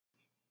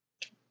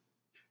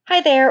Hi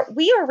there.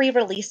 We are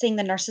re-releasing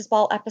the Nurses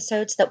Ball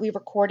episodes that we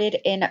recorded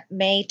in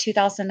May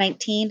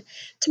 2019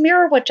 to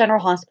mirror what General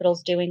Hospital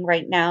is doing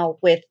right now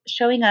with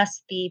showing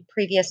us the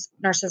previous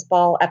Nurses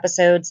Ball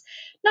episodes,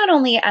 not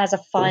only as a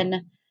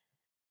fun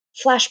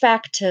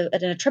flashback to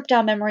a trip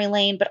down memory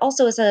lane, but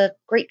also as a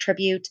great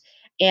tribute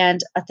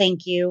and a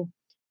thank you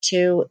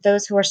to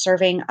those who are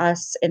serving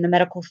us in the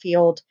medical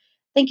field.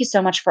 Thank you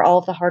so much for all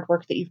of the hard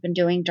work that you've been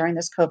doing during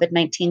this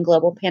COVID-19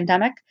 global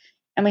pandemic.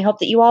 And we hope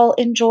that you all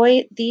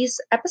enjoy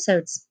these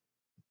episodes.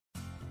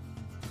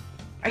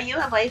 Are you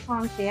a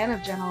lifelong fan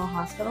of General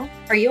Hospital?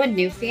 Are you a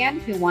new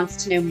fan who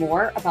wants to know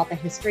more about the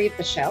history of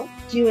the show?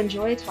 Do you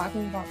enjoy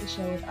talking about the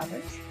show with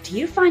others? Do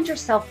you find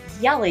yourself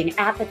yelling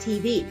at the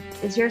TV?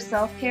 Is your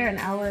self-care an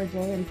hour a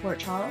day in Port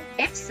Charles?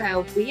 If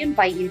so, we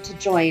invite you to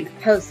join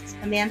hosts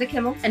Amanda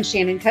Kimmel and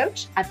Shannon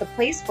Coach at the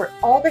place where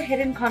all the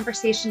hidden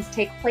conversations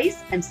take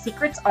place and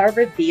secrets are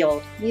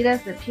revealed. Meet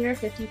us at Pier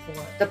 54,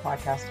 the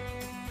podcast.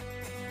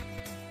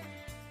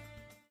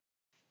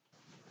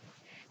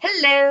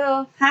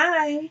 Hello.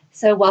 Hi.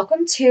 So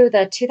welcome to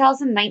the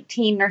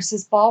 2019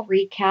 Nurses Ball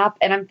recap.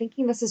 And I'm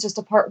thinking this is just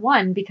a part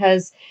one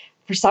because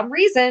for some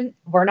reason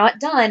we're not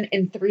done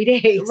in 3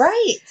 days.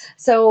 Right.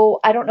 So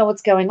I don't know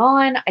what's going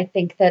on. I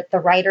think that the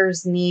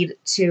writers need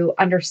to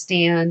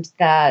understand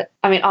that,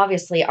 I mean,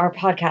 obviously our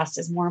podcast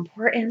is more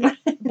important,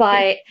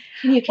 but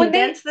Can you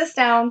condense this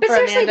down but for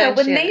seriously Amanda though, and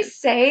when Shannon? they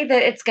say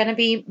that it's going to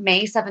be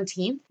May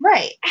 17th,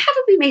 Right. have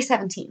it be May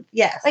 17th.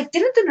 Yes. Like,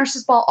 didn't the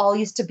Nurses Ball all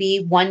used to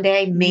be one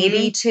day,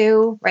 maybe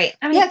two? Right.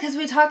 I mean, Yeah, because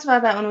we talked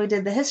about that when we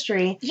did the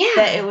history. Yeah.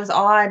 That it was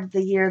odd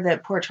the year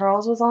that Port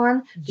Charles was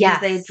on. Because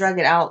Yes. they drug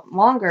it out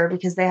longer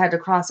because they had to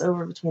cross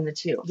over between the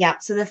two. Yeah.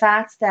 So the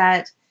fact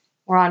that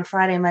we're on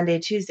Friday, Monday,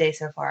 Tuesday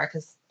so far,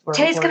 because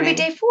Today's going to be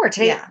day 4.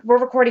 Today, we're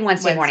recording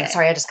Wednesday morning.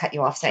 Sorry, I just cut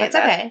you off saying That's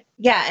that. okay.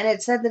 Yeah, and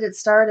it said that it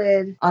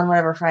started on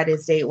whatever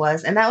Friday's date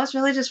was, and that was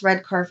really just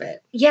red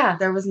carpet. Yeah.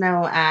 There was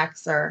no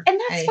acts or And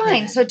that's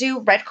fine. So do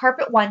red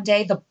carpet one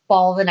day, the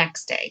ball the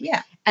next day.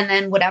 Yeah. And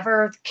then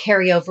whatever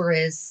carryover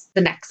is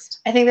the next.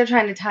 I think they're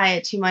trying to tie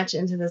it too much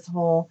into this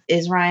whole,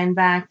 is Ryan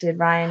back? Did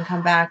Ryan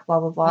come back? Blah,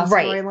 blah, blah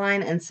Right.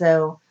 storyline. And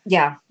so,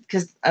 Yeah.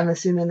 because I'm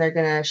assuming they're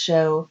going to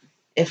show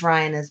if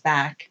Ryan is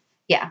back.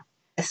 Yeah.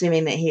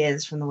 Assuming that he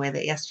is from the way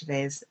that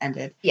yesterday's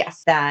ended.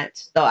 Yes.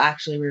 That they'll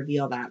actually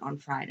reveal that on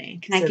Friday.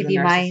 Can I give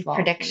you my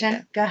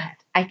prediction? Go ahead.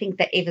 I think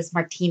that Ava's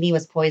martini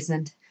was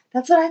poisoned.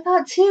 That's what I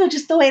thought too.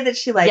 Just the way that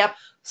she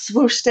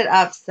swooshed it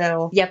up.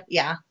 So Yep.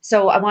 Yeah.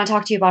 So I want to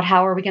talk to you about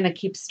how are we going to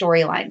keep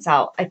storylines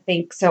out. I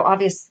think so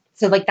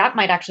So like that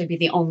might actually be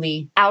the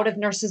only out of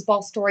Nurses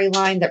Ball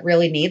storyline that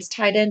really needs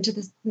tied into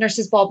the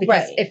Nurses Ball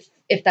because Right.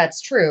 if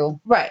that's true,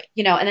 Right.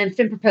 you know, and then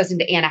Finn proposing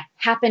to Anna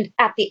happened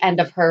at the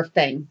end of her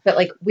thing, but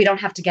like we don't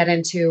have to get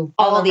into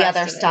all the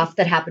other stuff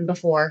that happened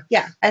before.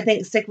 Yeah, I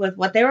think stick with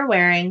what they were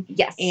wearing.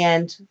 Yes.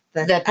 And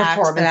the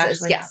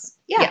performances. Yes.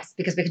 Yeah. Yes,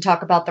 because we can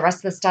talk about the rest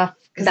of the stuff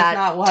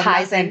that we'll have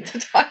ties in. to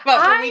talk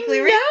about for weekly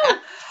recap.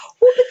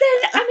 Well, but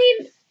then I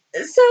mean,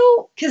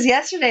 so because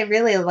yesterday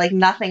really like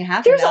nothing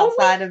happened There's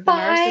outside only of the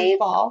Nurses 5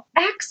 Ball.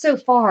 acts so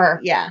far.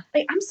 Yeah.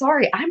 Like, I'm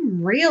sorry,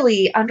 I'm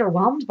really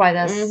underwhelmed by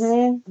this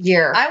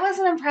year. I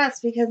wasn't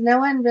impressed because no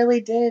one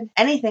really did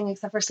anything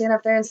except for stand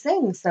up there and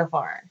sing so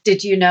far.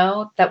 Did you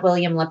know that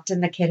William Lipton,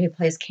 the kid who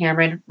plays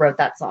Cameron, wrote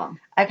that song?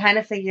 I kind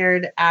of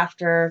figured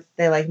after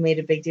they like made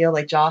a big deal,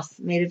 like Joss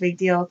made a big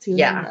deal to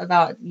him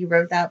about you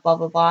wrote that, blah,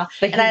 blah, blah.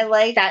 But and I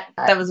liked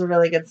that was a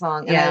really good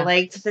song. And I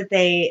liked that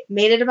they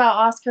made it about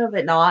Oscar,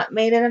 but not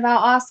made it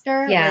about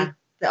Oscar. Yeah.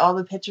 Like all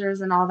the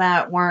pictures and all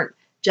that weren't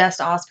just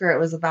Oscar. It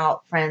was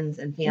about friends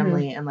and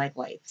family and like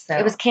life. So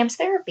it was Cam's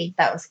therapy.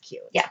 That was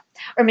cute. Yeah.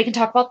 Or we can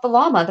talk about the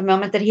llama, the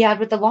moment that he had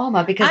with the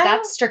llama, because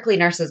that's strictly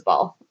Nurses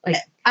Ball. Like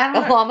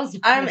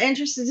I'm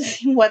interested to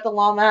see what the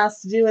llama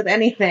has to do with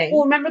anything.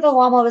 Well, remember the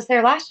llama was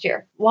there last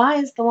year. Why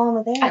is the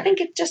llama there? I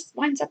think it just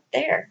winds up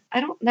there.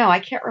 I don't know. I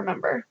can't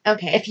remember.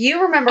 Okay. If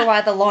you remember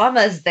why the llama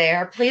is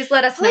there, please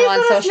let us know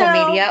on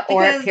social media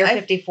or at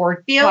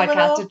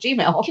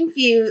peer54podcast@gmail.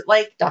 Confused,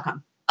 like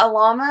 .com. A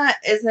llama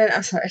isn't.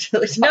 I'm sorry.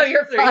 No,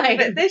 you're fine.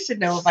 But they should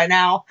know it by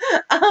now.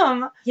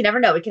 You never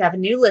know. We could have a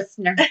new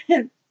listener.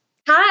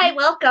 Hi,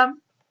 welcome.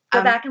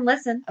 Go back and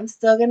listen. I'm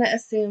still going to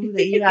assume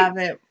that you have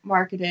it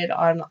marketed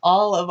on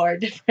all of our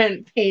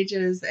different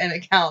pages and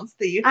accounts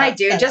that you have. I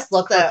do. Just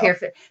look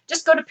for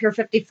just go to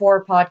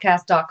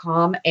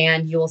peer54podcast.com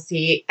and you will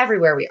see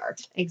everywhere we are.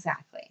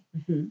 Exactly.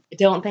 Mm-hmm. I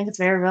don't think it's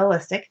very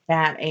realistic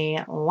that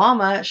a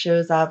llama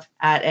shows up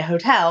at a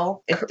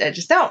hotel. I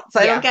just don't. So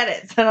I don't get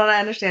it. So I don't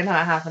understand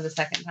how it happened a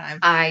second time.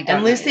 I don't.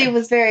 And Lucy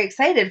was very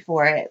excited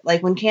for it.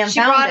 Like when Cam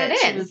found it,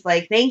 she was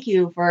like, "Thank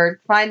you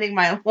for finding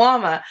my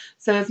llama."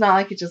 So it's not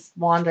like it just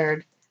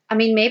wandered. I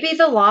mean, maybe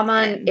the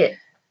llama it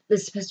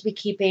is supposed to be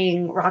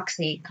keeping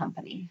Roxy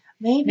company.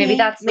 Maybe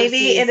that's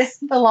the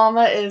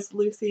llama is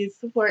Lucy's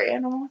support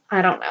animal.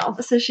 I don't know.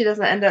 So she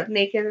doesn't end up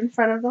naked in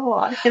front of the whole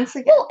audience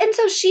again. Well, and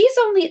so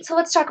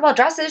let's talk about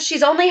dresses.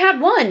 She's only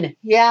had one.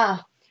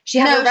 Yeah. She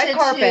had a red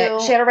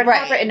carpet. She had a red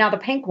carpet and now the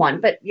pink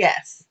one. But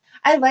yes.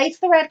 I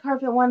liked the red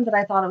carpet one, but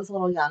I thought it was a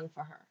little young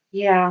for her.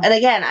 Yeah. And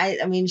again,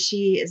 I mean,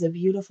 she is a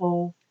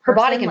beautiful Her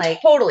body person,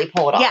 can totally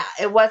pull it off. Yeah,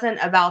 it wasn't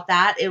about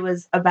that. It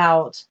was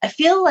about, I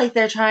feel like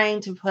they're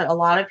trying to put a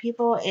lot of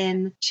people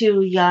in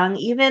too young.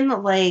 Even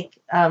like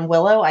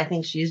Willow, I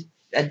think she's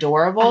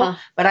adorable,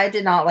 but I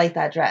did not like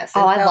that dress.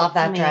 I love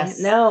that dress.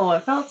 No,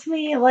 it felt to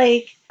me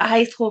like a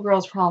high school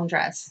girl's prom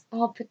dress.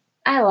 Oh, but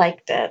I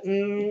liked it.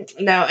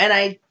 No,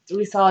 and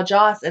we saw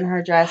Joss in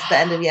her dress the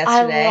end of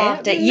yesterday. I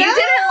loved it. No! You didn't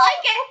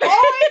like it?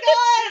 Oh my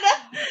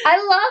god! I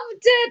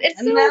loved it.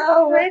 It's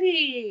so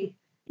pretty.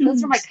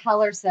 Those are my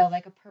colors, though,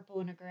 like a purple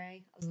and a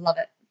gray. I love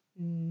it.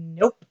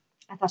 Nope.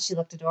 I thought she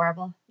looked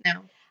adorable.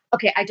 No.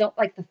 Okay, I don't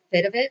like the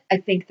fit of it. I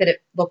think that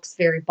it looks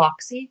very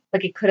boxy.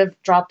 Like it could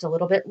have dropped a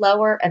little bit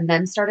lower and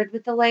then started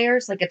with the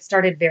layers. Like it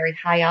started very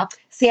high up.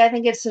 See, I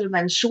think it should have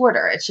been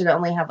shorter. It should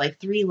only have like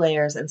 3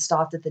 layers and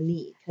stopped at the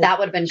knee. That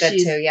would have been good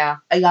too, yeah.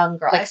 A young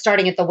girl. Like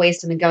starting at the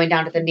waist and then going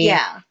down to the knee.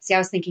 Yeah. See, I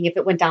was thinking if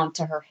it went down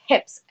to her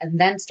hips and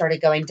then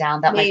started going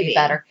down, that might be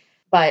better.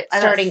 But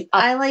starting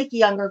up. I like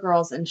younger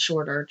girls in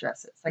shorter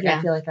dresses. Like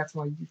I feel like that's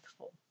more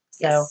youthful.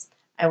 So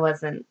I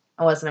wasn't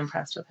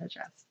impressed with her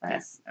dress. But,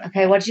 yes.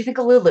 Okay, what did you think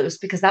of Lulu's?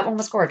 Because that one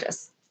was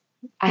gorgeous.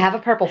 I have a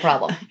purple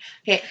problem.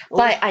 Okay.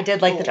 But I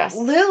did like the dress.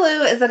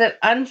 Lulu is at an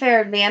unfair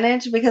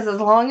advantage because as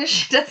long as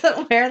she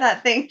doesn't wear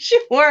that thing she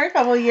wore a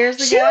couple years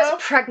ago. She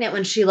was pregnant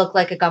when she looked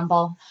like a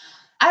gumball.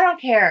 I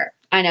don't care.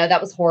 I know, that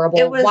was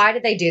horrible. Why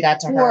did they do that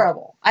to her?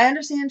 Horrible. I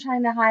understand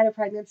trying to hide a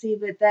pregnancy,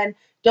 but then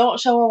don't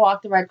show her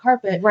walk the red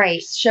carpet.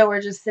 Right. Show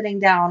her just sitting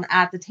down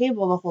at the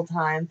table the whole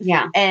time.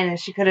 Yeah. And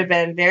she could have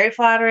been very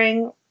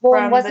flattering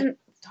from the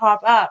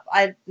top up.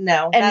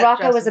 And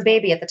Rocco was a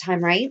baby at the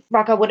time, right?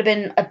 Rocco would have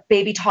been a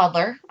baby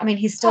toddler. I mean,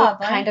 he's still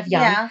kind of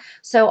young. Yeah.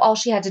 So all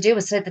she had to do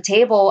was sit at the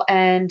table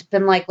and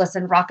been like,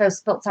 listen, Rocco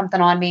spilled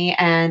something on me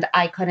and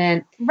I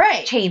couldn't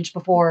change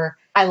before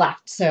I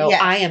left. So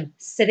I am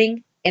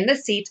sitting in the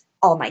seat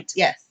all night.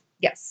 Yes.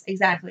 Yes.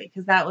 Exactly.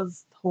 Because that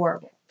was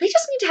horrible. They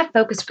just need to have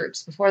focus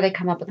groups before they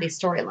come up with these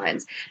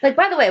storylines. Like,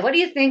 by the way, what do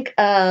you think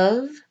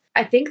of,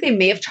 I think they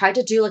may have tried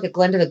to do like a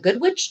Glinda the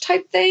Good Witch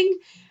type thing.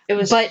 It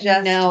was but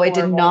just no, horrible. It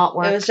did not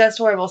work. It was just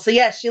horrible. So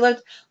yes, she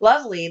looked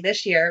lovely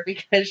this year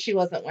because she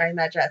wasn't wearing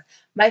that dress.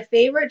 My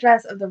favorite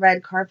dress of the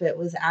red carpet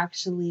was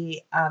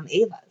actually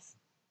Ava's.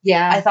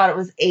 Yeah. I thought it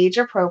was age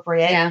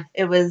appropriate. Yeah.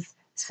 It was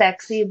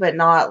sexy, but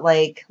not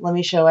like, let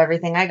me show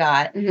everything I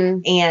got.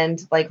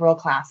 And like real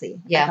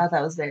classy. Yeah. I thought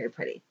that was very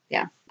pretty.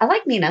 Yeah. I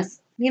like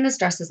Nina's. Nina's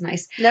dress is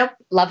nice. Nope.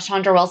 Love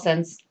Chandra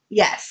Wilson's.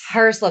 Yes.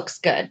 Hers looks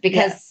good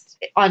because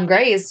on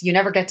Grey's, you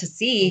never get to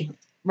see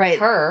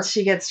her.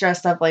 She gets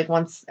dressed up like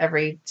once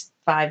every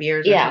 5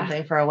 years or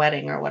something for a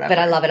wedding or whatever. But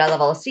I love it. I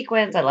love all the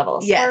sequins. I love all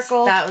the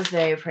sparkle. That was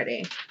very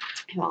pretty.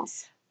 Who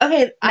else?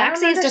 Okay,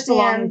 Maxie is just a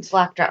long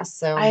black dress,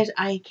 so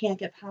I can't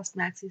get past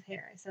Maxie's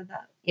hair. I said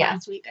that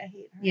last week. I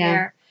hate her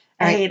hair.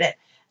 I hate it.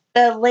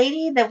 The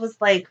lady that was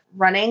like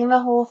running the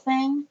whole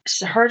thing,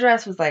 her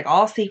dress was like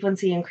all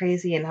sequency and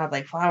crazy and had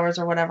like flowers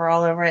or whatever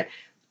all over it.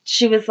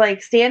 She was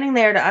like standing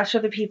there to usher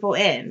the people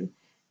in,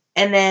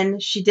 and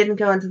then she didn't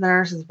go into the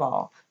nurses'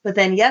 ball. But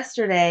then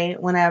yesterday,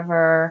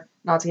 whenever,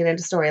 not to get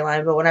into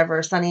storyline, but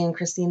whenever Sunny and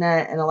Christina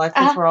and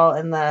Alexis were all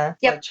in the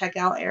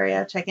check-in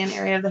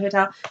area of the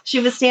hotel, she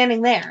was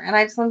standing there. And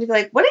I just wanted to be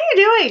like, what are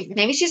you doing?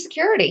 Maybe she's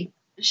security.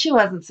 She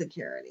wasn't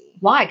security.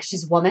 Why? Because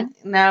she's a woman?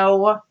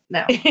 No, I'm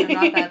not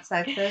that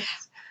sexist.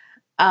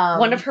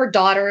 One of her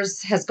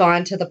daughters has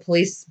gone to the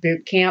police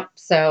boot camp,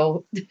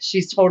 so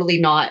she's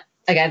totally not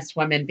against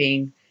women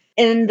being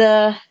in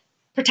the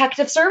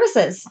protective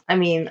services. I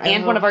mean,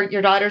 and one of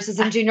your daughters is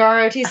in junior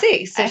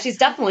ROTC, so she's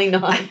definitely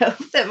not. I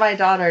hope that my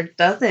daughter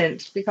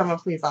doesn't become a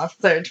police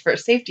officer for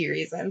safety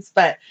reasons,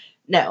 but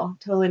no,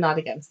 totally not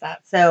against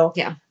that. So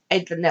yeah,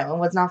 it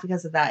was not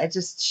because of that. It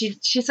just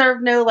she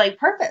served no like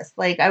purpose.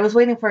 Like I was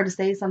waiting for her to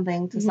say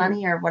something to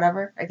Sunny or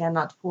whatever. Again,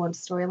 not to pull into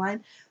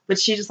storyline, but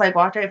she just like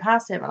walked right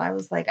past him, and I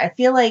was like, I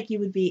feel like you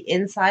would be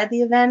inside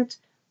the event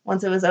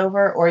once it was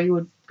over, or you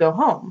would go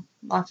home,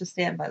 not just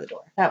stand by the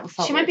door. That was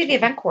she might be the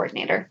event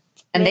coordinator.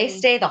 And they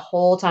stay the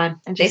whole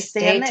time. And they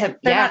stay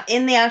they're not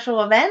in the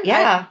actual event?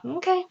 Yeah.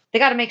 Okay. They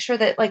got to make sure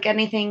that like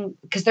anything,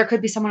 because there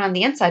could be someone on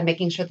the inside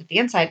making sure that the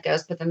inside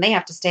goes, but then they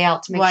have to stay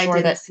out to make sure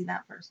I didn't see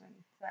that person.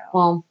 So.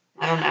 Well,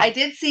 I don't know. I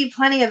did see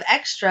plenty of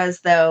extras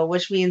though,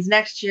 which means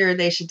next year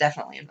they should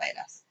definitely invite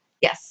us.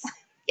 Yes.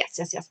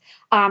 Yes.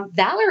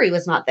 Valerie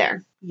was not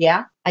there.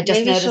 Yeah. I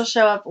just Maybe she'll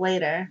show up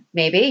later.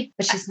 Maybe.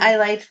 But I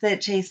liked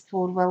that Chase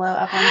pulled Willow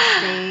up on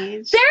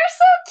stage. They're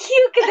so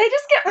cute. Can they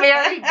just get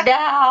married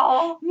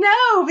now?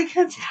 No,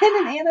 because Finn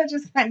and Anna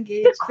just got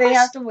engaged. They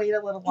have to wait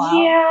a little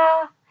while.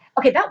 Yeah.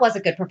 Okay, that was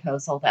a good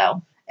proposal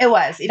though. It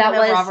was. Even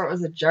though Robert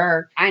was a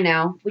jerk. I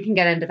know. We can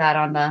get into that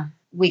on the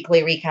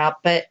weekly recap,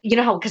 but you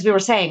know how, because we were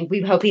saying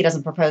we hope he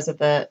doesn't propose at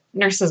the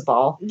nurses'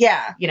 ball.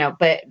 Yeah.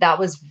 But that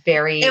was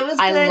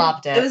I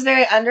loved it. It was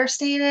very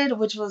understated,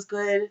 which was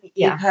good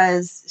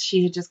because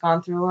she had just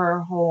gone through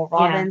her whole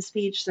Robin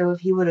speech. So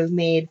if he would have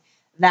made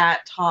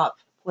that top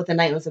what the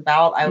night was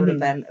about, I would have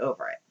been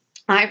over it.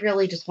 I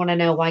really just want to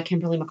know why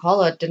Kimberly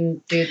McCullough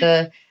didn't do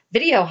the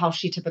video how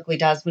she typically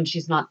does when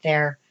she's not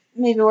there.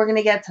 maybe we're going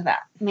to get to that.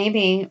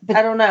 Maybe. But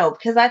I don't know,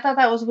 because I thought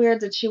that was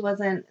weird that she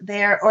wasn't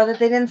there or that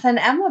they didn't send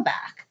Emma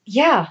back.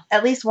 Yeah.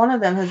 At least one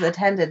of them has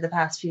attended the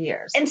past few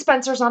years. And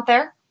Spencer's not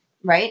there.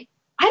 Right?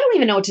 I don't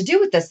even know what to do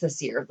with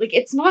this year. Like,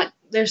 it's not.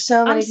 There's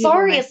so many people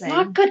sorry, missing. it's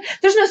not good.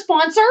 There's no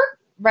sponsor.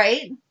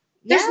 Right?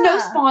 There's no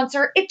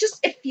sponsor.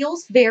 It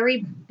feels very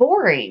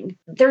boring.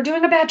 They're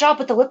doing a bad job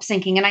with the lip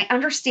syncing, and I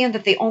understand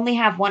that they only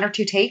have 1 or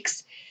 2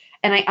 takes,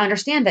 and I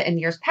understand that in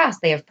years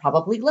past they have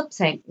probably lip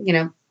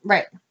synced,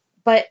 Right.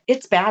 But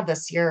it's bad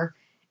this year.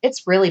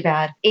 It's really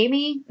bad.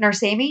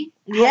 Nurse Amy,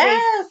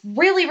 yes,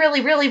 really,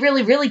 really, really,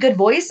 really, really good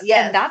voice.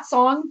 Yes. And that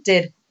song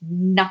did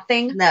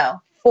nothing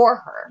for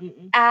her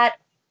at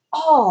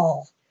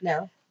all.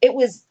 No. It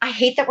was, I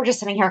hate that we're just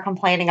sitting here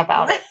complaining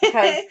about it.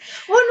 Because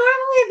well,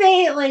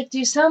 normally they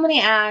do so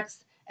many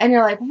acts and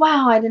you're like,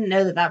 wow, I didn't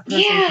know that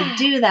person could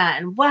do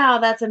that. And wow,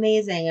 that's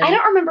amazing. And I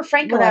don't remember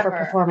Franco ever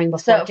performing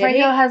before. So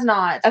Franco has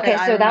not. Okay,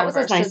 so that was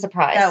a nice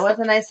surprise. That was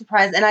a nice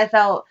surprise. And I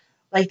felt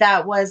like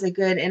that was a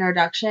good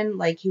introduction.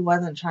 Like he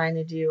wasn't trying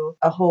to do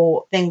a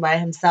whole thing by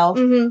himself.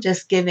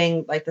 Just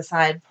giving like the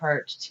side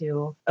part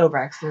to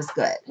Obrecht was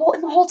good. Well,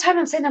 and the whole time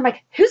I'm saying, I'm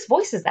like, whose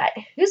voice is that?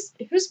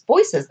 Whose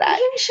voice is that?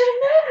 You should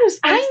have known.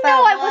 I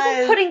know. I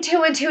wasn't putting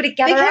 2 and 2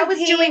 together. Because I was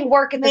doing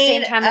work at the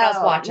same time that I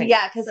was watching.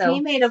 Yeah, because he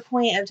made a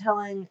point of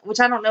telling,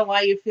 which I don't know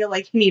why you feel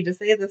like you need to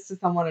say this to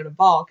someone at a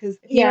ball. Because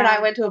he and I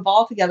went to a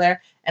ball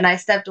together and I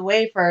stepped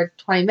away for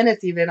 20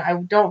 minutes even. I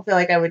don't feel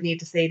like I would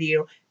need to say to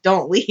you,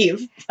 don't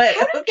leave. But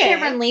how did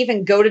Cameron leave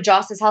and go to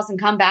Joss's house and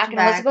come back? And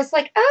Elizabeth's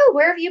like, oh,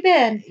 where have you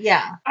been?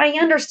 Yeah. I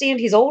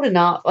understand he's old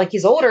enough. Like,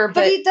 he's older,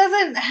 but he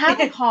doesn't have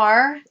a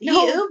car. He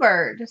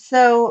Ubered.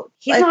 So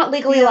he's not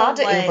legally allowed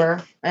to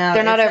Uber.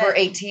 They're not over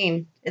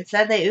 18. It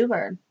said they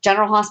Ubered.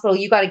 General Hospital,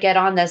 you got to get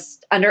on this.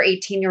 Under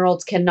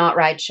 18-year-olds cannot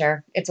ride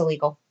share. It's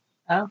illegal.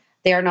 Oh.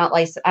 They are not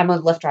licensed. I'm a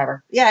Lyft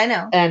driver. Yeah, I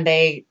know. And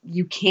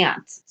you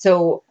can't.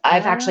 So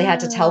I've actually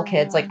had to tell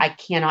kids, like, I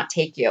cannot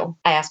take you.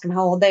 I ask them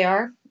how old they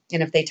are.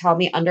 And if they tell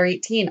me under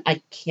 18,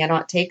 I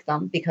cannot take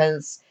them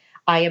because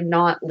I am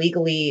not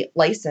legally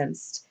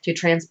licensed to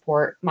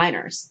transport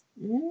minors.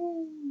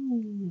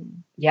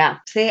 Yeah.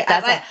 See,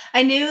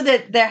 I knew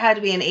that there had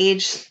to be an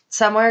age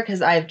somewhere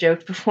because I've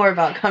joked before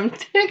about come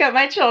pick up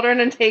my children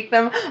and take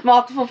them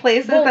multiple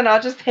places and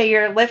I'll just pay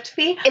your Lyft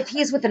fee. If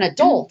he's with an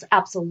adult,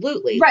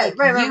 absolutely. Right.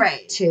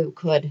 You two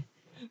could.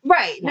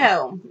 Right. Yeah.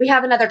 No. We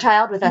have another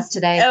child with us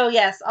today. Oh,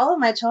 yes. All of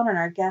my children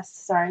are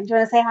guests. Sorry. Do you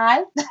want to say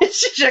hi?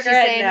 She shook her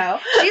head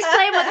no. She's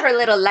playing with her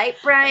little light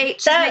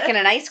bright. She's making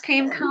an ice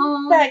cream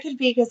cone. That could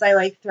be because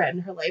I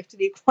threatened her life to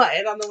be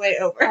quiet on the way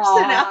over. Aww. So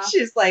now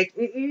she's like,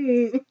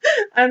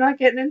 I'm not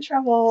getting in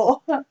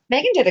trouble.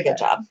 Megan did a good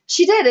job.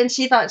 She did. And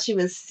she thought she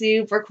was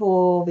super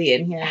cool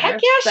being here. Heck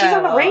yeah. She's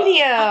on the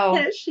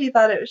radio. She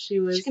thought she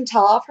was. She can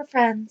tell off her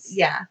friends.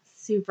 Yeah.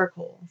 Super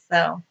cool.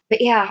 So. But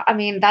yeah, I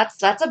mean,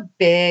 that's a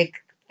big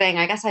thing.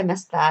 I guess I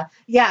missed that.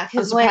 Yeah,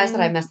 I'm surprised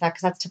that I missed that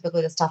because that's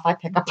typically the stuff I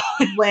pick up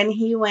on. When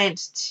he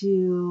went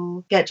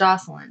to get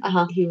Jocelyn,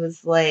 he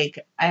was like,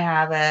 I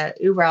have a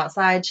Uber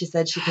outside. She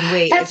said she can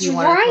wait if you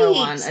want to throw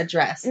on a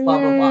dress, blah,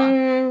 blah,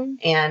 blah.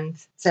 And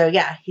so,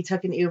 yeah, he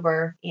took an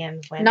Uber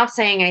and went. Not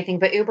saying anything,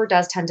 but Uber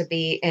does tend to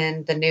be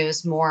in the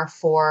news more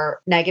for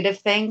negative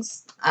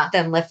things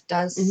than Lyft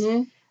does.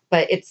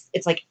 But it's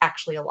like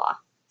actually a law.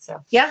 So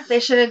yeah,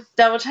 they should have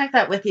double checked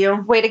that with you.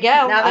 Way to go!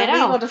 Now the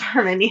legal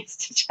department needs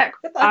to check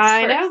with us.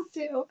 I know.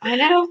 Too. I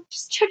know.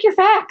 Just check your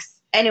facts.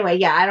 Anyway,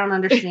 yeah, I don't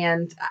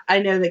understand. I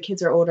know that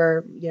kids are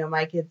older.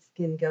 My kids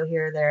can go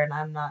here or there, and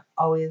I'm not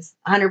always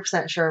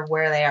 100% sure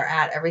where they are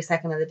at every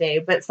second of the day.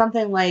 But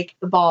something like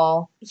the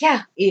ball,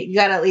 yeah, you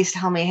got to at least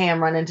tell me, hey,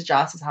 I'm running to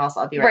Joss's house.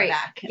 I'll be right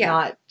back. Yeah.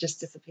 Not just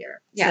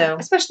disappear. Yeah, so,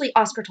 especially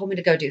Oscar told me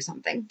to go do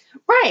something.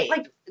 Right.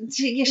 Like,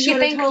 you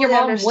think totally your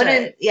mom understood.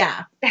 wouldn't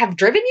have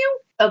driven you?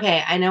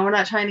 Okay, I know we're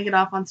not trying to get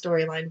off on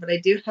storyline, but I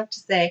do have to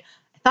say,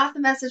 I thought the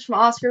message from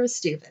Oscar was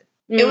stupid.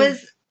 It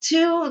was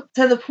to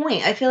the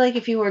point. I feel like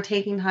if you were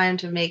taking time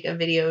to make a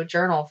video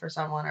journal for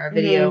someone or a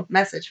video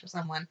message for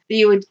someone,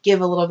 you would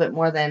give a little bit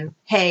more than,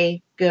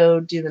 hey, go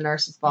do the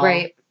nurse's ball.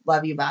 Right.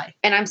 Love you, bye.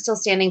 And I'm still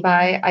standing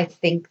by. I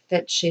think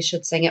that she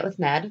should sing it with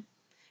Ned.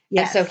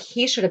 Yes. And so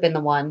he should have been the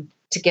one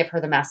to give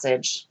her the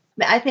message.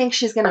 I think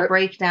she's going to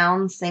break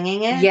down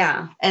singing it.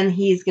 Yeah. And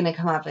he's going to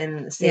come up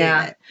and sing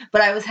it.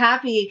 But I was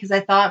happy because I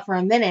thought for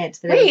a minute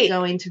that it was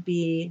going to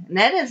be,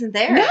 Ned isn't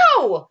there.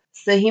 No.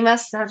 So he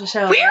must have to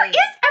show up. Where is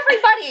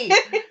everybody?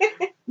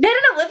 Ned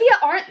and Olivia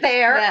aren't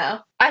there. No.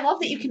 I love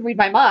that you can read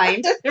my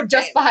mind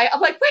just by,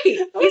 I'm like, wait,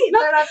 he's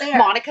not there.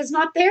 Monica's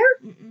not there?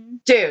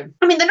 Dude.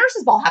 I mean, the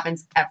nurse's ball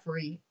happens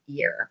every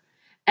year.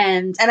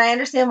 And I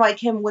understand why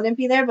Kim wouldn't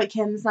be there, but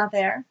Kim's not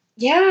there.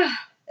 Yeah.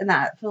 And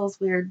that feels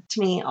weird to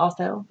me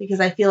also because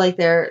I feel like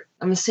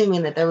I'm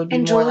assuming that there would be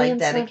more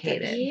Julian's like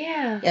dedicated.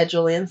 Yeah,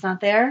 Julian's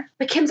not there.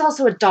 But Kim's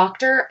also a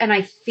doctor, and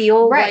I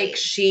feel like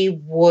she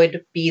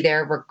would be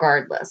there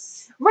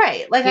regardless.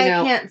 Right. Like I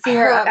can't see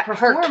her up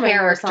performing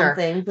or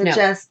something, but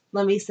just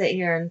let me sit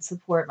here and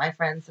support my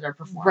friends that are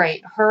performing.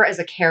 Right. Her as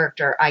a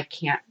character, I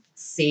can't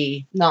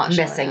see not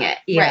missing it.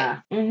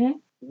 Yeah. Right.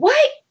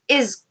 What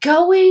is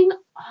going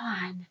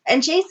on?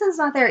 And Jason's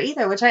not there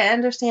either, which I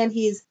understand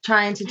he's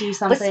trying to do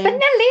something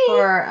Spinelli.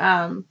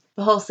 for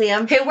the whole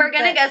Sam Who thing, we're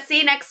going to go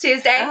see next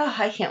Tuesday. Oh,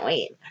 I can't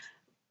wait.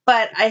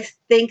 But I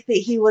think that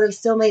he would have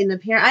still made an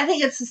appearance. I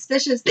think it's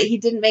suspicious that he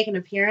didn't make an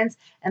appearance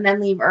and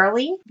then leave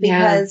early,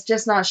 because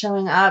just not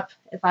showing up,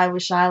 if I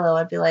was Shiloh,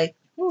 I'd be like,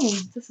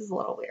 this is a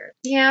little weird.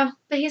 Yeah,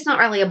 but he's not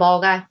really a ball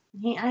guy.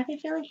 I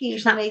feel like he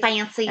He's should not make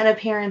fancy. an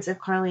appearance if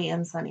Carly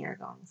and Sonny are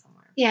going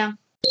somewhere. Yeah.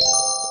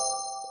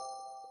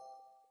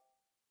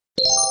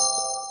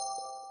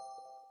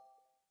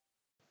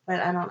 But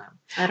I don't know.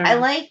 I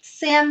liked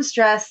Sam's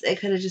dress. It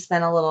could have just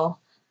been a little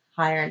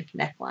higher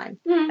neckline.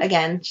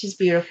 Again, she's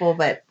beautiful,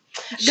 but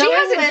she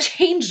hasn't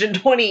changed in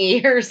 20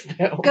 years,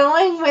 though.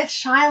 Going with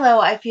Shiloh,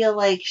 I feel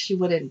like she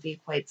wouldn't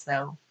be quite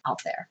so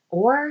out there.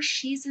 Or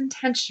she's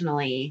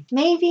intentionally.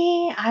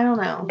 Maybe. I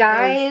don't know.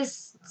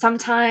 Guys,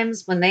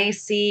 sometimes when they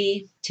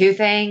see two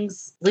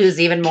things, lose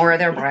even more of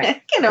their brain.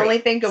 I can only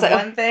think of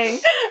one thing.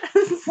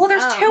 Well,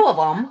 there's two of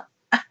them.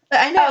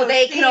 I know. Oh,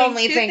 they can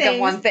only think of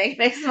one thing.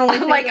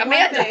 I'm like,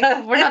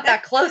 Amanda, we're not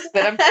that close,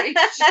 but I'm pretty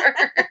sure.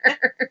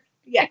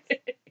 Yes.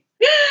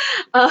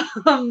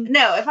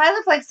 No, if I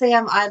looked like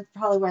Sam, I'd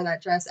probably wear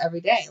that dress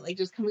every day. Like,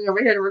 just coming over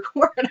here to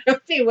record, I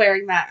would be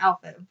wearing that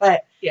outfit.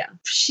 But yeah,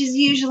 she's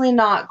usually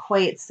not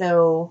quite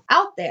so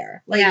out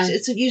there. Like,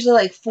 it's usually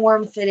like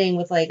form fitting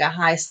with like a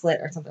high slit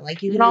or something.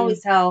 Like, you can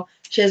always tell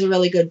she has a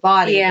really good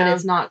body, but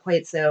it's not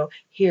quite so,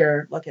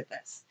 here, look at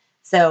this.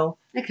 So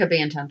it could be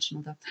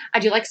intentional, though. I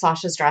do like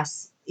Sasha's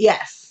dress.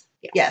 Yes.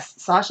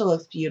 Sasha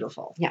looks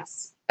beautiful.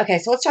 Yes. Okay,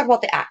 so let's talk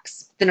about the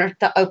acts,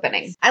 the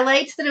opening. I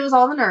liked that it was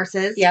all the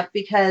nurses. Yep.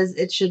 Because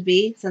it should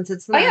be, since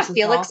it's the nurses.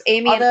 Felix, ball.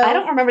 Amy, and I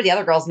don't remember the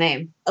other girl's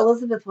name.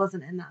 Elizabeth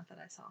wasn't in that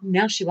I saw.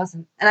 No, she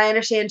wasn't. And I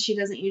understand she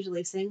doesn't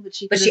usually sing, but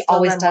she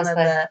always does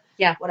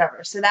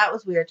whatever. So that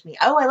was weird to me.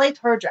 Oh, I liked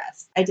her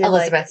dress. I did.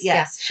 Elizabeth,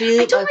 yes.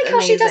 I don't like how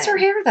she does her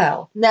hair,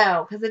 though.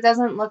 No, because it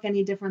doesn't look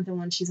any different than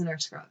when she's in her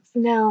scrubs.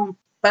 No.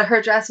 But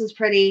her dress was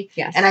pretty.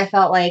 Yes. And I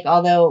felt like,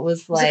 although it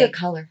was like... a good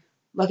color.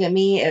 Look at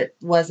me. It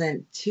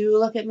wasn't too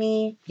look at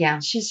me. Yeah.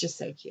 She's just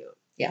so cute.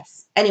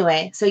 Yes.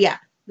 Anyway, so yeah,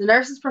 the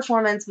nurses'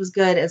 performance was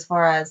good as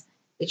far as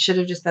it should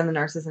have just been the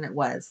nurses, and it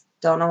was.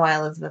 Don't know why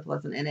Elizabeth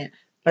wasn't in it,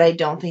 but I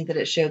don't think that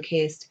it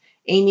showcased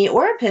Amy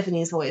or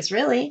Epiphany's voice,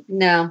 really.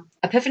 No.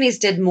 Epiphany's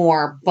did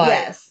more,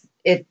 but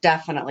it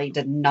definitely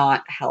did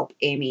not help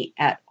Amy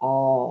at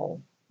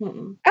all.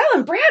 Mm-mm. Oh,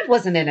 and Brad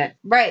wasn't in it.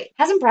 Right.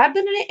 Hasn't Brad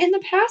been in it in the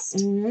past?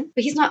 Mm-hmm.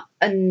 But he's not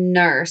a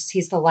nurse.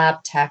 He's the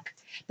lab tech.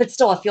 But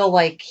still, I feel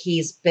like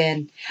he's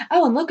been...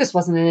 Oh, and Lucas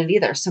wasn't in it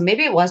either. So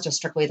maybe it was just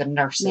strictly the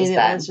nurses then. Maybe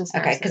it was just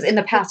nurses. Okay, because in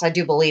the past, I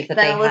do believe that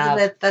they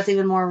Elizabeth, that's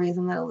even more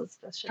reason that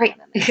Elizabeth should have been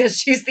in it. Because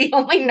she's the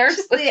only nurse.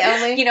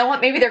 You know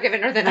what? Maybe they're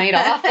giving her the night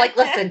off. Like,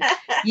 listen,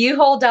 you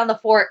hold down the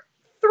fort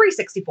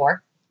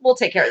 364. We'll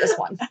take care of this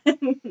one.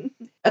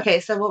 Okay,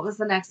 so what was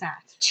the next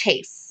act?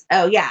 Chase.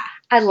 Oh, yeah.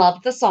 I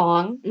loved the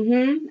song.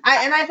 Mm-hmm.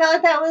 I felt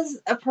like that was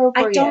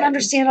appropriate. I don't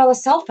understand all the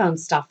cell phone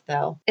stuff,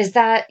 though. Is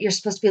that you're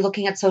supposed to be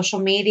looking at social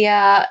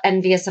media,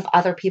 envious of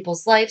other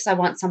people's lives? I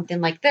want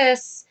something like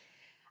this.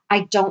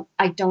 I don't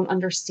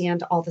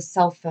understand all the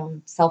cell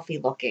phone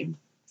selfie looking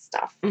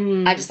stuff.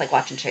 I just like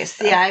watching Chase,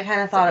 though. Yeah, I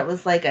kind of thought it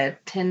was like a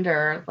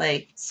Tinder,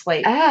 like,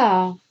 swipe.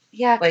 Oh,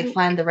 yeah. Like,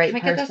 find the right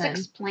person. Can I get this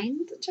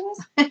explained to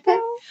us,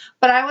 though?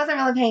 But I wasn't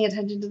really paying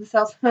attention to the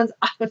cell phones.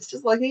 I was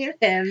just looking at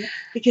him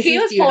because he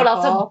was pulling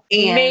out some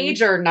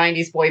major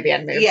 90s boy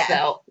band moves,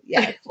 though.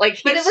 Yeah.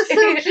 Like, but it was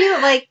so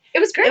cute. Like, it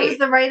was great. It was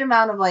the right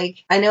amount of,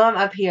 like, I know I'm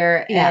up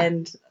here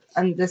and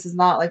this is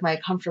not, like, my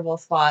comfortable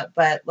spot,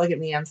 but look at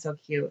me, I'm so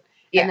cute.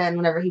 Yeah. And then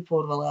whenever he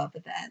pulled Willow up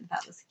at the end,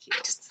 that was cute.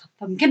 I just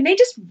love them. Can they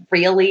just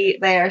really...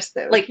 They are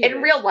so like, cute.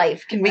 in real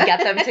life, can we get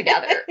them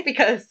together?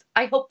 Because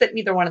I hope that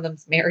neither one of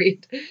them's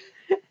married.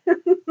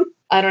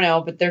 I don't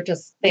know, but they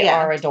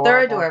are adorable. They're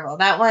adorable.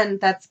 That one,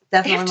 that's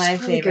definitely my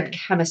really favorite. Good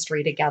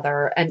chemistry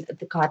together, and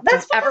God,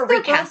 that's don't ever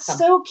recast them.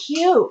 So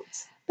cute.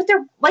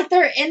 But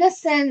they're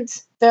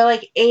innocent. They're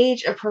like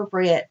age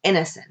appropriate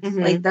innocent. Mm-hmm.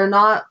 Like they're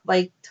not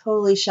like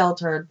totally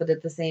sheltered, but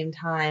at the same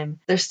time,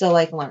 they're still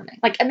like learning.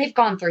 Like, and they've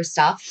gone through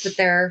stuff, but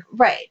they're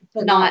right,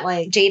 but not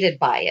like jaded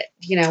by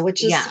it,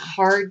 which is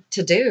hard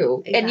to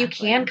do. Exactly. And you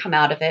can come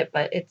out of it,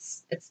 but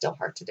it's still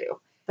hard to do.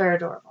 They're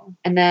adorable.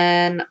 And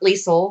then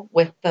Liesl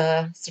with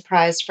the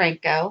surprise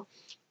Franco.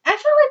 I felt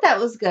like that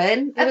was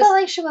good. I felt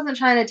like she wasn't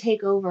trying to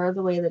take over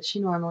the way that she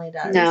normally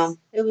does. No.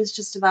 It was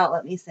just about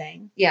let me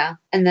sing. Yeah.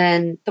 And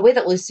then the way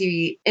that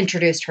Lucy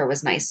introduced her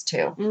was nice,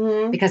 too.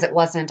 Mm-hmm. Because it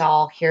wasn't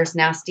all, here's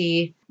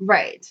nasty.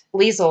 Right.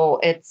 Liesl,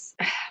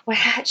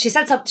 she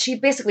said something, she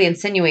basically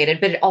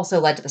insinuated, but it also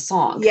led to the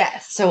song.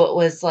 Yes. So it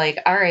was like,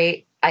 all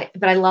right.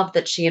 But I love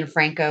that she and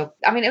Franco,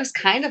 I mean, it was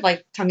kind of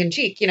like tongue in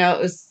cheek, it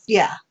was.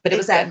 Yeah. But it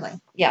was exactly. Good.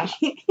 Yeah.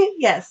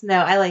 Yes. No,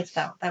 I liked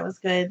that. That was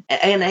good.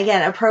 And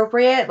again,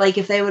 appropriate. Like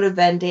if they would have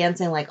been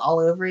dancing like all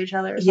over each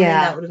other or something,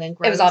 that would have been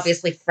gross. It was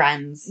obviously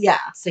friends. Yeah.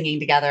 Singing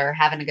together,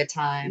 having a good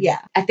time.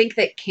 Yeah. I think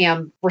that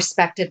Cam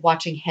respected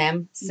watching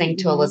him sing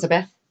to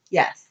Elizabeth.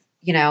 Yes.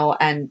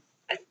 And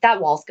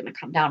that wall's going to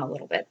come down a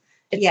little bit.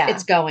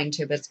 It's going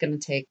to, but it's going to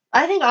take.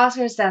 I think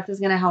Oscar's death is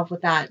going to help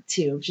with that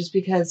too, just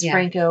because Yeah.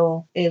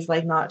 Franco is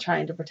like not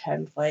trying to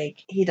pretend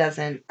like he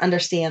doesn't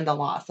understand the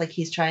loss. Like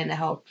he's trying to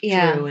help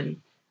Yeah. Drew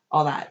and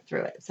all that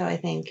through it. So I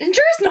think. And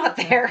Drew's not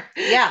there.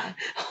 Yeah.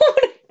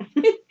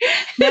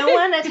 No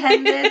one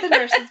attended the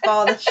nurses'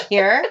 ball this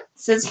year,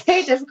 so it's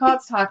very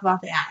difficult to talk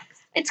about the acts.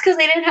 It's because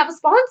they didn't have a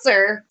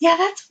sponsor. Yeah,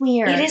 that's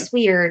weird. It is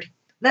weird.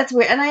 That's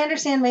weird. And I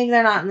understand maybe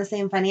they're not in the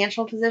same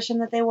financial position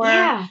that they were.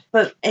 Yeah.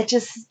 But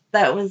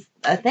that was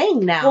a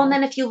thing now. Well, and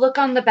then if you look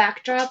on the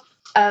backdrop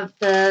of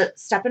the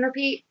Step and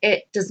Repeat,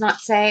 it does not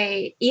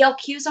say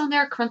ELQ's on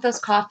there,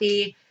 Corinthos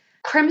Coffee,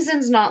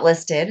 Crimson's not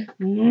listed,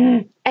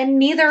 and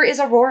neither is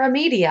Aurora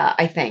Media,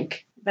 I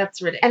think.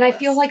 That's ridiculous. And I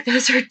feel like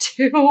those are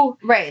two.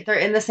 Right. They're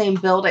in the same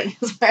building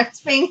as where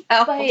it's being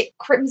held. But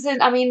Crimson,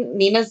 I mean,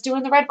 Nina's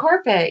doing the red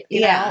carpet.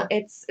 You Yeah. know,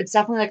 it's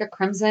definitely like a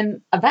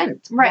Crimson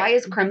event. Right. Why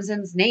is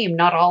Crimson's name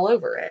not all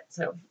over it?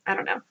 So I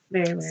don't know.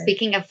 Very weird.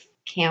 Speaking of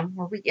Cam,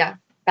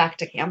 back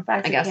to Cam.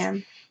 Back to I guess.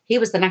 Cam. He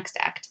was the next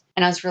act.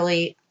 And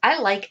I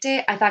liked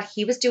it. I thought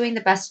he was doing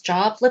the best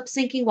job lip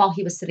syncing while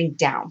he was sitting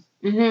down.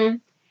 Mm-hmm.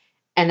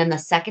 And then the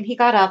second he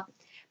got up,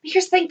 but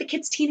here's the thing, the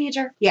kid's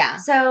teenager. Yeah.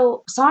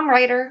 So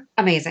songwriter,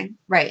 amazing.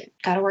 Right.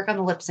 Got to work on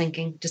the lip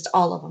syncing, just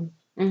all of them.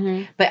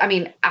 Mm-hmm. But I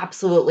mean,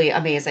 absolutely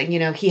amazing. You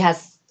know,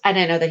 I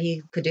didn't know that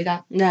he could do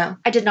that. No.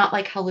 I did not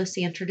like how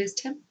Lucy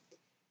introduced him.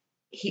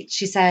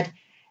 She said,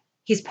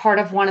 he's part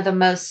of one of the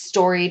most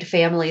storied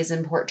families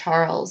in Port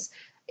Charles.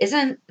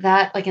 Isn't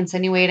that like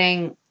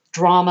insinuating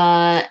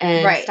drama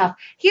and stuff?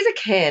 He's a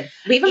kid.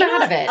 Leave him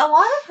out of it. A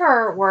lot of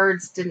her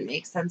words didn't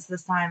make sense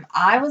this time.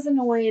 I was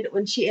annoyed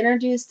when she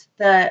introduced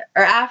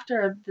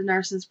after the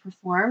nurses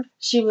performed,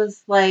 she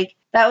was like,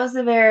 that was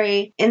a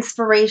very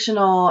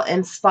inspirational,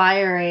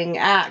 inspiring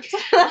act.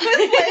 Those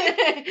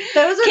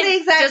are the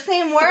exact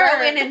same words.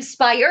 Throw in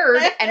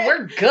inspired and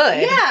we're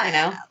good. Yeah. You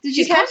know? Did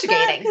you She's catch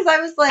conjugating. Because I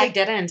was like, I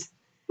didn't.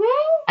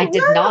 I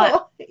did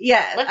not.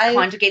 Yeah. Let's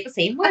conjugate the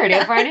same word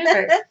over and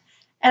over.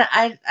 And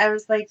I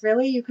was like,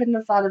 really? You couldn't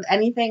have thought of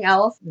anything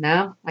else?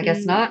 No, I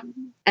guess not.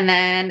 And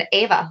then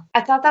Ava.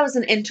 I thought that was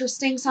an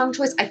interesting song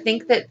choice. I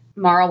think that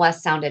Mara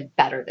West sounded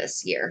better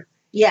this year.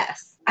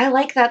 Yes. I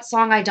like that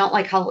song. I don't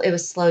like how it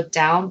was slowed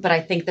down, but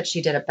I think that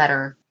she did a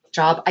better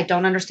job. I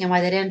don't understand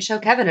why they didn't show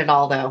Kevin at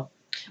all, though.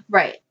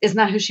 Right. Isn't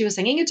that who she was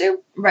singing it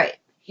to? Right.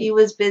 He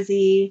was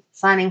busy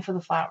signing for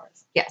the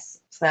flowers. Yes.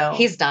 So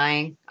he's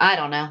dying. I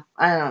don't know.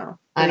 I don't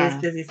know.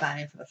 He's busy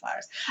signing for the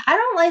flowers. I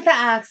don't like the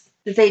acts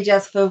that they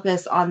just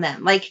focus on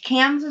them. Like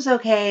Cam's was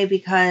okay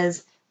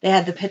because they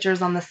had the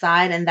pictures on the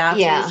side and that's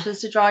what was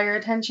supposed to draw your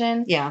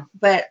attention. Yeah.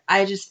 But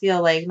I just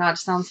feel like, not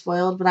to sound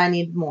spoiled, but I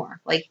need more.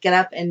 Like get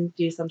up and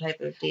do some type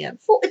of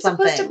dance. Well, it's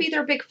supposed to be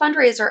their big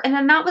fundraiser. And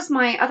then that was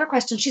my other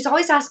question. She's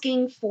always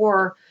asking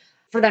for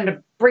them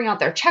to bring out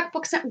their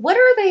checkbooks. What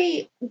are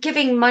they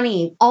giving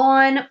money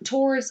on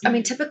towards? I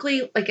mean,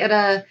 typically like at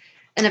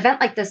an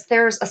event like this,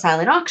 there's a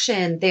silent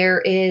auction.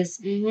 There is,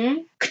 Could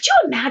you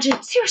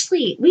imagine?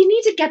 Seriously, we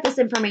need to get this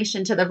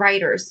information to the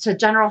writers, to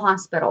General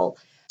Hospital.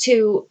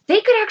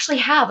 They could actually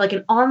have like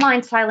an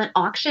online silent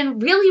auction,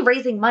 really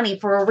raising money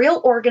for a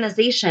real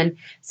organization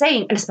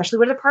saying, and especially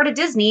when they're part of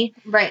Disney,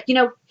 right? You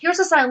know, here's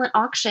a silent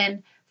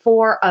auction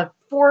for a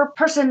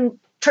 4-person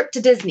trip to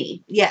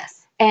Disney.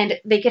 Yes. And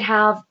they could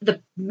have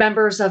the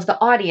members of the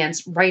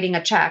audience writing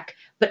a check,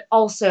 but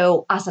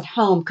also us at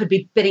home could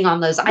be bidding on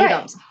those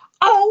items.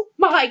 Oh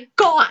my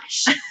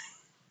gosh. I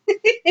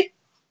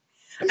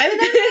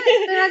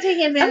mean, they're not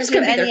taking advantage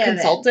of any of it.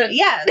 Consultant.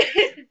 Yeah.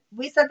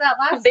 We said that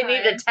last time. They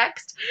need a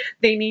text.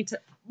 They need to.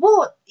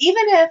 Well,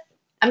 even if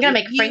I'm going to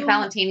make Frank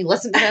Valentini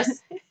listen to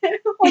this.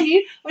 when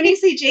you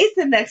see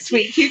Jason next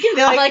week, you can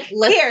be like,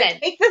 listen. Here,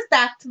 take this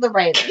back to the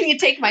writer. Can you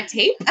take my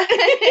tape?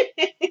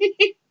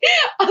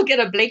 I'll get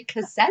a blank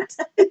cassette.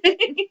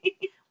 We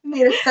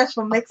made a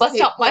special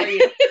mixtape for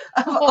you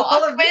of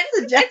all of the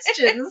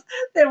suggestions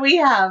that we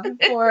have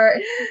for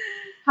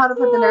how to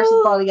put the nurses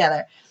ball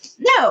together.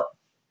 No.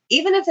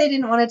 Even if they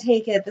didn't want to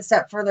take it the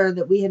step further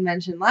that we had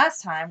mentioned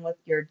last time with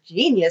your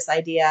genius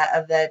idea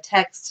of the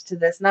text to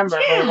this number,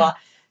 blah, blah, blah,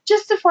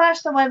 just to flash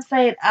the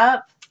website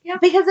up. Yeah.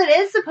 Because it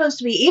is supposed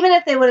to be, even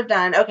if they would have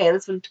done, okay,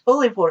 this would have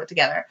totally pulled it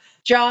together.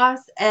 Joss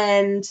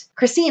and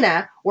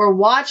Christina were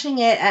watching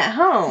it at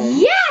home.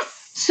 Yes!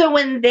 So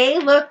when they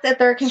looked at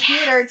their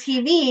computer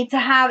TV to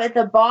have at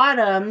the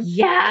bottom,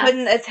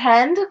 couldn't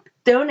attend,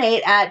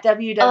 donate at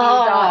www.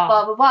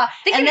 blah, blah, blah.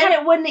 And then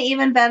it wouldn't have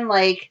even been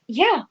like,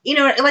 you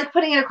know, like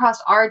putting it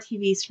across our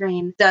TV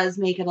screen does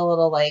make it a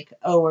little like,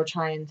 oh, we're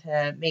trying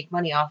to make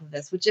money off of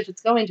this, which if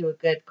it's going to a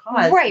good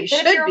cause, right.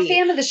 But if you're a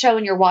fan of the show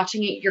and you're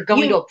watching it, you're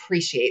going to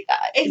appreciate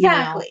that.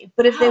 Exactly. You know?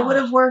 But if they would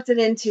have worked it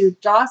into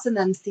Joss and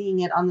them seeing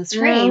it on the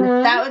screen,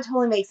 that would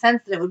totally make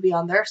sense that it would be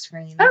on their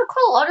screen. Oh,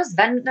 cool. I'll just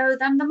Venmo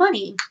them the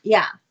money.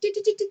 Yeah. Do.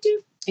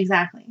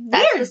 Exactly.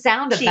 That's the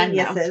sound of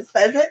Venmo. Is it?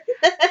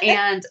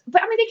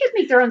 But I mean, they could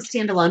make their own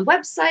standalone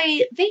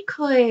website. They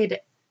could.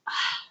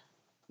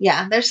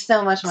 Yeah, there's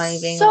so much money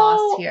being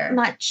lost here.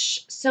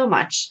 So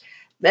much.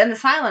 And the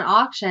silent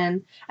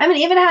auction. I mean,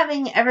 even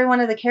having every one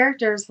of the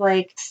characters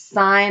like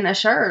sign a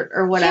shirt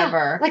or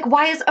whatever. Yeah. Like,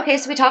 why is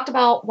so we talked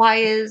about why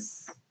is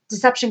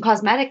Deception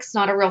Cosmetics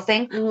not a real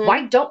thing. Mhm.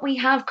 Why don't we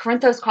have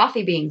Corinthos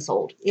coffee being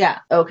sold? Yeah.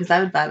 Oh, because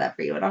I would buy that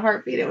for you in a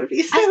heartbeat. It would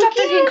be so I stopped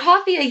cute. drinking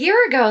coffee a year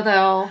ago,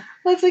 though.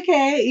 That's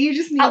okay. You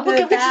just need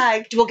the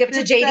bag. We'll give it to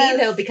that JD, says-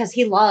 though, because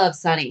he loves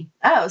Sunny.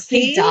 Oh,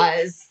 see? He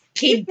does.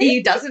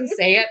 He doesn't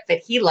say it, but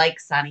he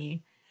likes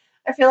Sunny.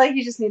 I feel like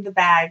you just need the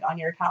bag on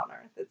your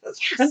counter that says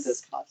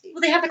Princess Coffee.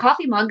 Well, they have the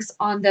coffee mugs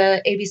on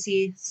the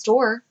ABC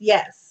store.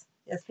 Yes.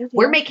 Yes, we do.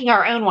 We're making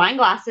our own wine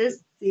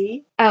glasses.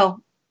 See? Oh,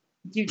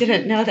 you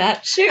didn't know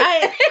that. Shoot.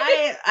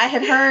 I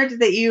had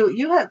heard that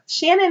you have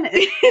Shannon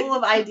is full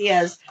of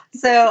ideas.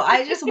 So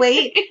I just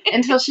wait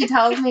until she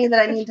tells me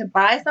that I need to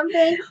buy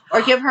something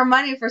or give her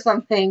money for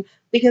something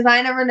because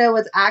I never know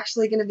what's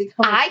actually going to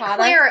become a product. I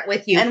clear it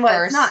with you and what's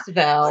first, not.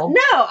 though.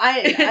 No,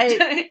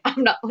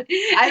 I'm not.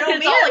 I don't it's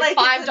mean all it like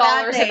like it's a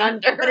bad $5 thing,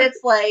 and under. but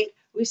it's like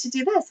we should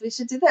do this. We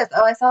should do this.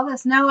 Oh, I saw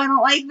this. No, I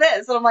don't like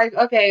this. And I'm like,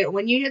 okay,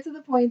 when you get to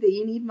the point that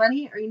you need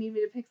money or you need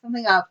me to pick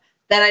something up,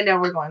 then I know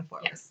we're going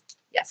forward.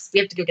 Yes, we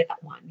have to go get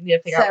that one. We need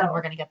to figure out when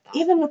we're going to get that.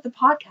 Even with the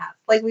podcast,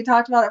 like we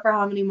talked about it for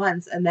how many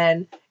months, and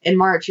then in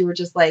March you were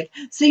just like,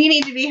 so you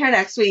need to be here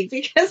next week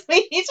because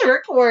we need to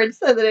record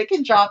so that it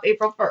can drop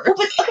April 1st. Well,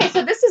 but, okay,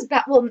 so this is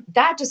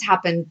that just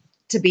happened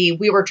to be,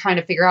 we were trying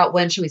to figure out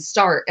when should we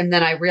start, and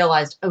then I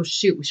realized, oh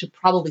shoot, we should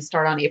probably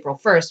start on April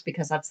 1st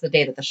because that's the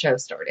day that the show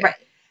started. Right.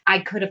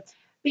 I could have,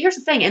 but here's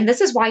the thing, and this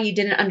is why you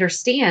didn't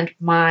understand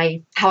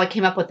how I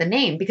came up with the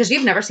name, because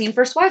you've never seen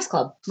First Wives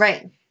Club.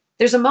 Right.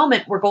 There's a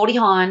moment where Goldie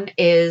Hawn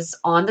is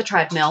on the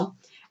treadmill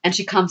and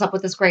she comes up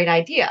with this great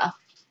idea.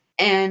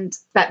 And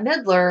Bette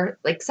Midler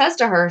says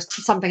to her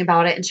something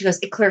about it, and she goes,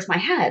 "It clears my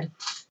head."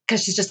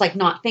 Because she's just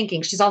not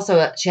thinking. She's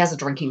also she has a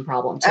drinking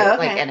problem too,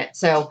 in it.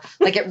 So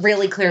it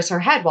really clears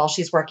her head while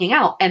she's working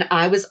out. And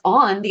I was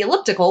on the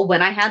elliptical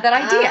when I had that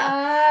idea.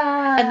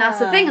 And that's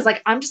the thing is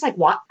I'm just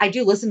what? I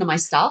do listen to my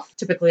stuff.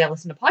 Typically I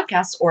listen to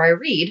podcasts or I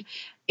read,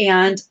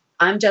 and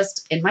I'm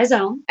just in my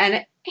zone, and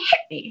it hit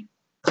me.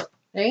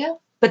 There you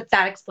go. But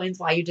that explains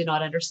why you did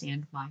not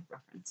understand my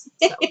reference.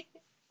 So.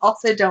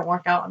 Also, don't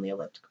work out on the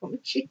elliptical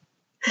machine.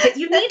 But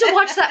you need to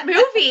watch that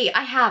movie.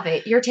 I have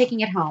it. You're taking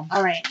it home.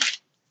 All right.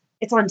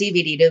 It's on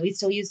DVD. Do we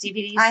still use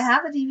DVDs? I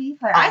have a DVD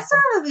player. I still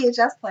have a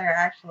VHS player,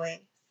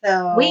 actually.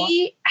 So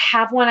we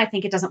have one. I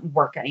think it doesn't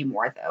work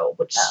anymore, though,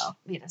 which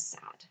made us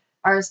sad.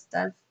 Ours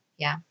does.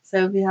 Yeah.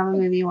 So if you have a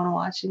movie you want to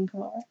watch, you can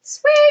come over.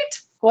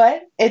 Sweet.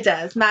 What? It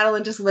does.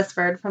 Madeline just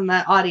whispered from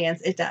the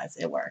audience. It does.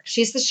 It works.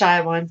 She's the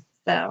shy one.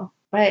 So.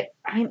 But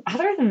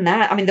other than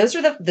that, those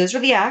are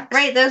the acts.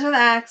 Right, those are the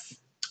acts.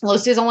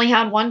 Lucy's only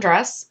had one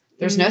dress.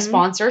 There's no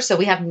sponsor, so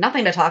we have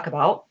nothing to talk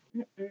about.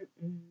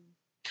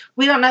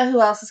 We don't know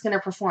who else is going to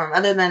perform,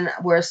 other than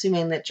we're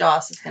assuming that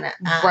Joss is going to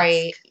ask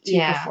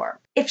to perform.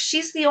 If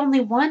she's the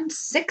only one,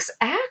 6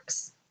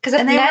 acts? Because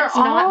if they Ned's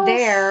were all not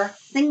there,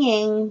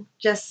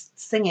 just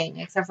singing,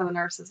 except for the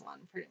nurses one,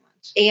 pretty much.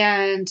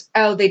 And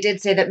they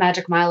did say that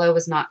Magic Milo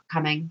was not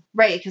coming.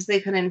 Right, because they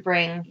couldn't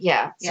bring.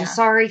 Yeah. So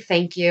sorry.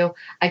 Thank you.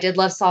 I did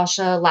love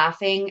Sasha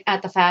laughing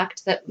at the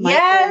fact that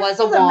Michael was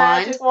a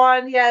wand. Magic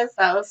wand. Yes,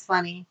 that was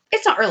funny.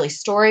 It's not really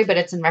story, but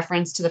it's in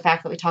reference to the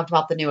fact that we talked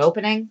about the new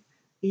opening.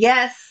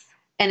 Yes.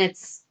 And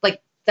it's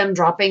them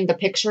dropping the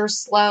pictures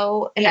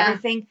slow and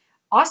everything.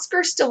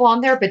 Oscar's still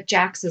on there, but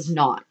Jax is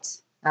not.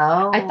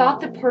 Oh. I thought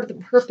that part of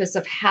the purpose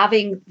of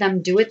having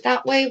them do it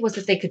that way was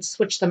that they could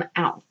switch them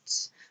out.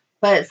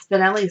 But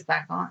Spinelli's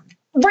back on.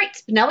 Right.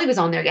 Spinelli was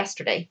on there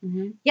yesterday.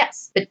 Mm-hmm.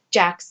 Yes, but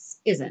Jax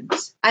isn't.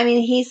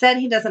 He said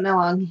he doesn't know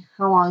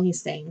how long he's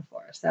staying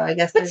for. So I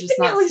guess they're just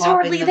not Spinelli's swapping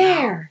hardly them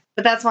there. out.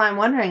 But that's why I'm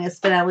wondering, is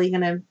Spinelli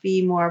going to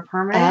be more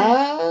permanent?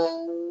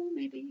 Oh,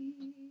 maybe.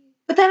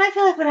 But then I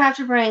feel like we'd have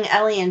to bring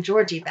Ellie and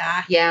Georgie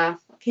back. Yeah.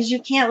 Because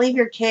you can't leave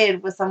your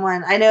kid with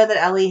someone. I know that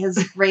Ellie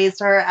has raised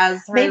her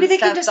as her maybe they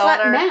can just let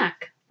stepdaughter,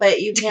 Mac. But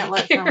you can't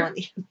let someone.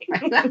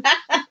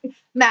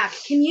 Mac,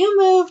 can you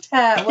move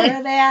to, where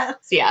are they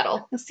at?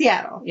 Seattle.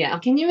 Seattle. Yeah.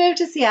 Can you move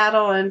to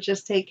Seattle and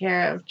just take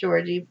care of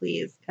Georgie,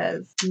 please?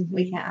 Because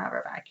we can't have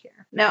her back here.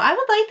 No, I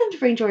would like them to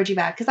bring Georgie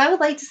back because I would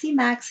like to see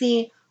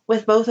Maxie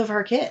with both of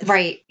her kids.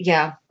 Right.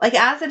 Yeah.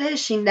 As it is,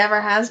 she never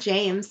has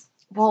James.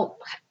 Well,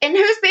 and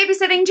who's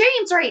babysitting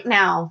James right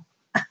now?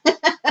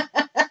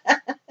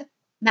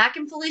 Mac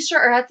and Felicia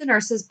are at the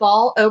nurses'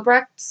 ball.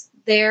 Obrecht's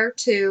there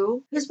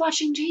too. Who's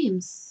watching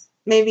James?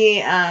 Maybe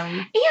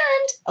and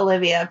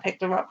Olivia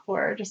picked him up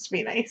for her just to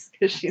be nice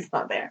because she's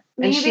not there.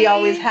 Maybe and she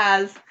always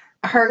has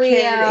her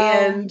kid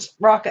and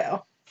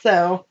Rocco.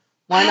 So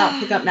why not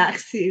pick up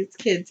Maxie's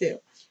kid too?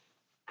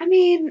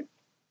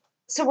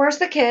 So where's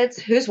the kids?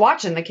 Who's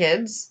watching the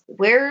kids?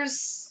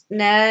 Where's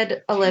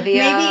Ned,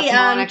 Olivia, Maybe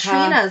Monica?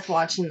 Trina's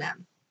watching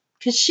them.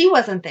 Because she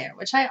wasn't there,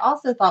 which I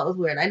also thought was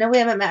weird. I know we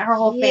haven't met her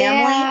whole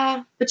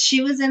family, but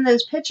she was in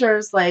those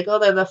pictures they're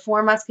the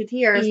 4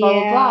 Musketeers, blah,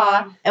 blah,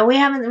 blah. And we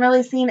haven't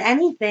really seen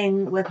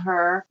anything with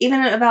her,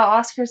 even about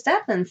Oscar's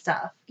death and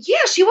stuff. Yeah,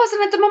 she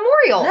wasn't at the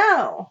memorial.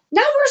 No.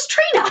 Now where's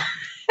Trina?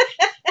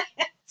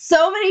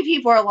 So many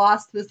people are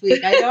lost this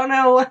week. I don't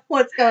know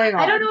what's going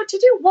on. I don't know what to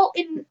do. Well,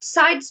 in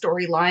side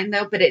storyline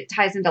though, but it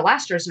ties into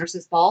last year's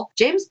Nurses Ball.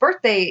 James'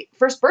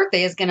 first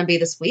birthday is going to be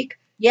this week.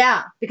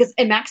 Yeah. Because,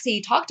 and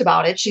Maxie talked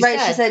about it. She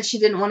said she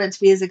didn't want it to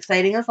be as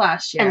exciting as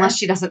last year. Unless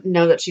she doesn't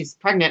know that she's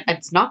pregnant.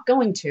 It's not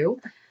going to.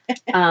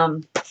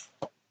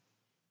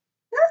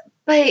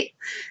 But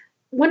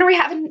when are we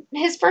having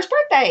his first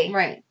birthday?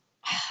 Right.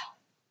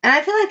 And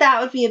I feel like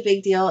that would be a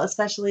big deal,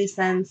 especially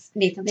since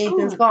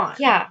Nathan's gone.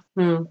 Yeah.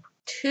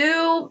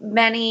 Too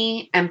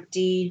many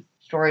empty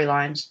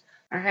storylines.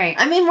 All right.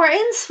 I mean, we're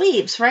in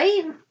sweeps,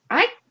 right?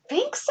 I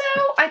think so.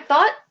 I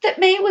thought that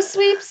May was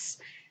sweeps.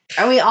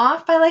 Are we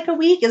off by like a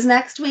week? Is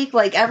next week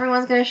like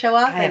everyone's going to show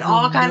up and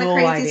all kind of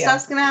crazy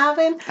stuff's going to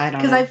happen? I don't know.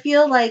 Because I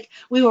feel like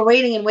we were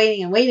waiting and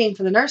waiting and waiting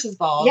for the Nurses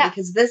Ball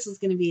because this was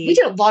going to be... We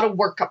did a lot of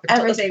work up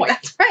until this point.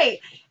 That's right.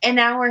 And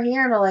now we're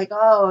here and we're like,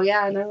 oh,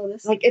 yeah, no,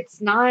 this... Like,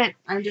 it's not...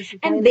 I'm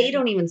disappointed. And they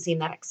don't even seem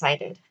that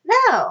excited.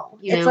 No.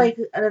 It's like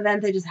an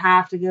event they just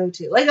have to go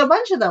to. Like, a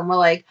bunch of them were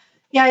like,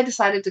 yeah, I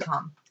decided to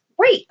come.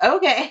 Right.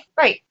 Okay.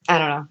 Right. I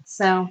don't know.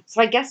 So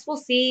I guess we'll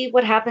see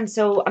what happens.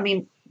 So, I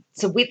mean...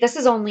 So this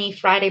is only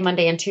Friday,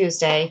 Monday, and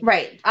Tuesday.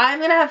 Right. I'm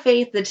going to have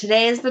faith that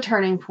today is the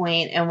turning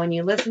point, and when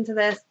you listen to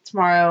this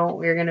tomorrow,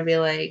 we're going to be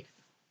like,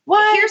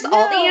 what? Here's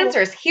all the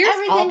answers. Here's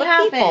everything all the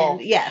happened. people.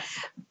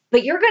 Yes.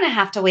 But you're going to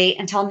have to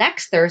wait until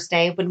next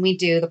Thursday when we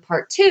do the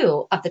part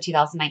 2 of the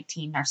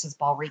 2019 Nurses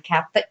Ball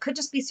recap. That could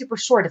just be super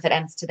short if it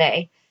ends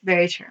today.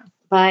 Very true.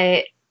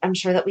 But I'm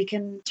sure that we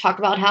can talk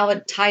about how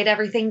it tied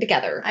everything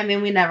together. I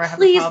mean, we never have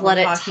Please a problem let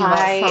it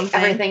tie about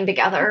everything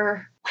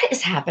together. What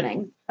is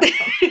happening?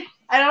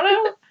 I don't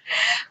know.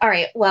 All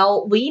right.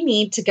 Well, we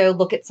need to go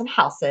look at some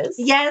houses.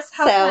 Yes,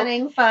 house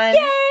hunting, fun.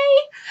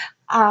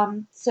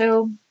 Yay!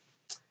 So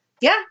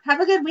yeah, have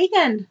a good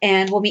weekend.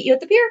 And we'll meet you at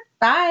the pier.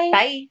 Bye.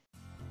 Bye.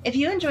 If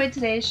you enjoyed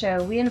today's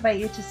show, we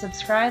invite you to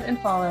subscribe and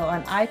follow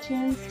on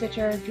iTunes,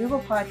 Stitcher, Google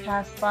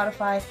Podcasts,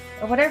 Spotify,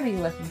 or whatever you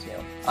listen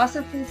to.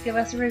 Also, please give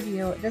us a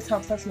review. This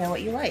helps us know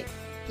what you like.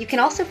 You can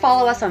also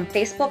follow us on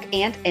Facebook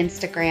and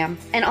Instagram.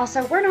 And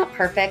also, we're not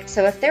perfect,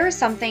 so if there is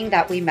something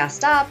that we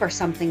messed up or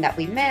something that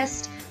we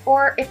missed,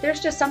 or if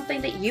there's just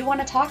something that you want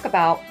to talk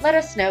about, let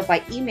us know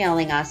by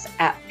emailing us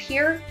at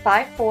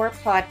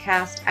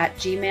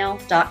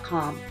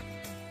peer54podcast@gmail.com.